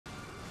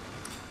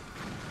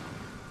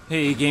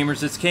Hey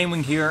gamers, it's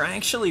K-Wing here. I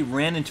actually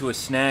ran into a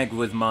snag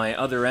with my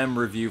other M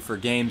review for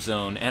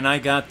GameZone, and I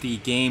got the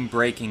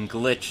game-breaking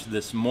glitch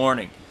this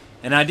morning.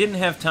 And I didn't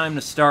have time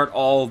to start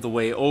all the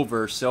way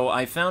over, so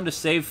I found a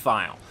save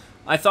file.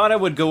 I thought I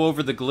would go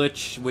over the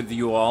glitch with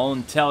you all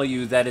and tell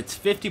you that it's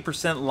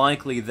 50%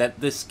 likely that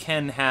this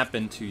can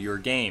happen to your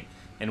game.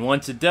 And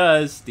once it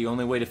does, the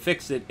only way to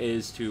fix it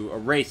is to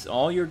erase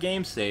all your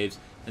game saves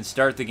and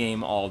start the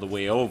game all the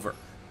way over,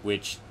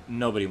 which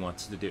nobody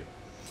wants to do.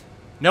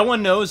 No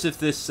one knows if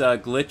this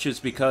glitch is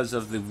because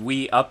of the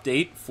Wii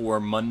update for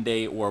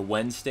Monday or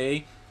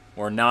Wednesday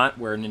or not,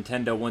 where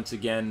Nintendo once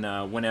again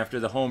went after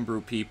the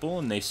homebrew people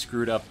and they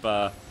screwed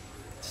up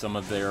some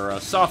of their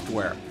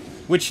software,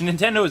 which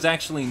Nintendo is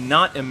actually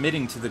not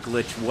admitting to the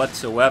glitch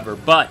whatsoever,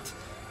 but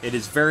it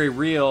is very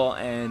real,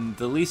 and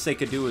the least they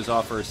could do is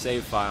offer a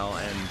save file,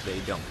 and they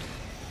don't.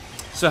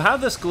 So how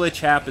this glitch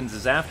happens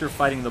is after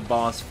fighting the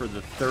boss for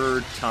the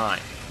third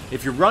time.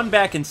 If you run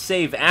back and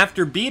save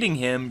after beating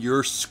him,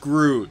 you're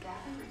screwed.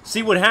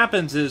 See, what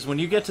happens is, when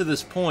you get to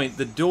this point,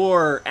 the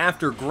door,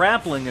 after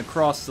grappling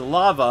across the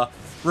lava,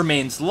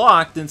 remains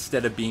locked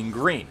instead of being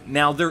green.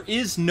 Now, there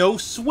is no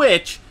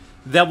switch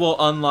that will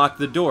unlock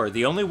the door.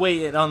 The only way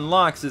it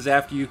unlocks is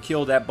after you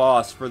kill that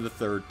boss for the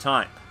third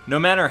time. No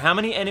matter how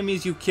many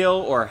enemies you kill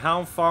or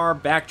how far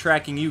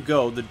backtracking you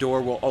go, the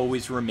door will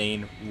always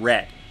remain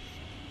red.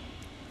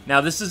 Now,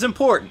 this is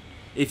important.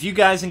 If you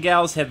guys and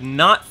gals have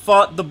not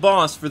fought the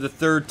boss for the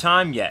third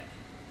time yet,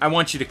 I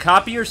want you to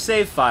copy your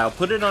save file,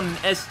 put it on an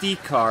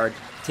SD card,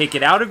 take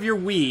it out of your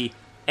Wii,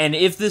 and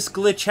if this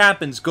glitch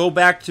happens, go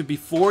back to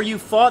before you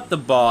fought the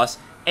boss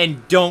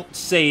and don't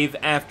save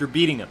after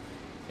beating him.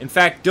 In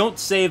fact, don't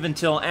save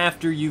until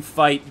after you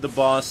fight the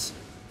boss,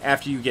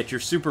 after you get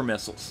your super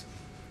missiles.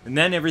 And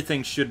then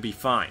everything should be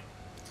fine.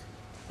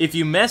 If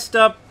you messed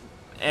up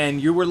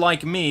and you were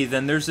like me,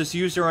 then there's this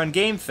user on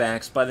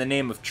GameFAQs by the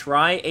name of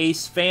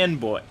Tri-Ace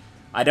Fanboy.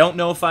 I don't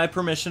know if I have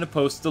permission to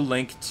post the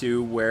link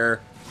to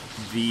where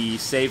the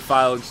save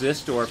file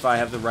exists or if I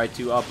have the right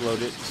to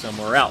upload it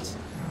somewhere else.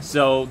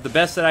 So the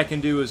best that I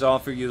can do is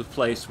offer you the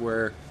place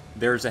where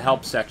there's a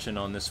help section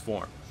on this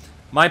forum.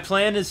 My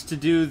plan is to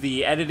do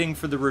the editing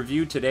for the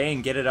review today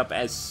and get it up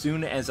as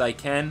soon as I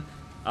can.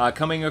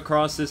 Coming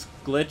across this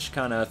glitch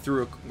kind of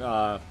threw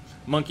a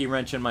monkey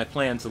wrench in my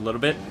plans a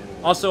little bit.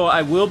 Also,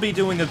 I will be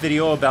doing a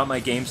video about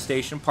my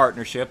GameStation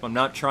partnership. I'm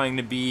not trying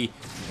to be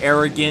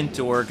arrogant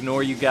or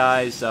ignore you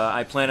guys.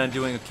 I plan on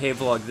doing a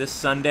K-Vlog this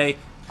Sunday.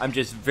 I'm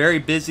just very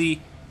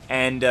busy,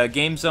 and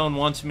GameZone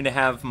wants me to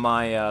have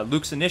my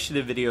Luke's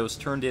Initiative videos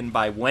turned in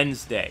by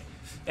Wednesday.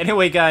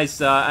 Anyway,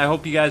 guys, I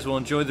hope you guys will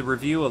enjoy the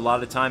review. A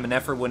lot of time and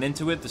effort went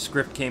into it. The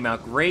script came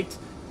out great.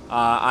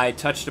 I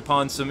touched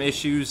upon some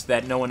issues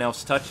that no one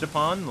else touched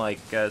upon, like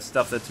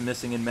stuff that's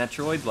missing in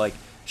Metroid, like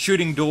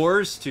shooting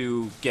doors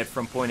to get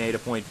from point A to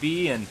point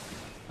B, and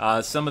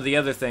some of the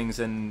other things,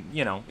 and,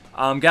 you know.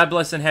 God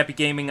bless and happy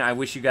gaming. I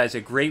wish you guys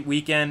a great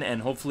weekend,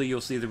 and hopefully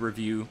you'll see the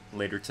review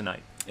later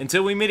tonight.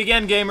 Until we meet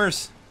again,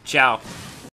 gamers, ciao.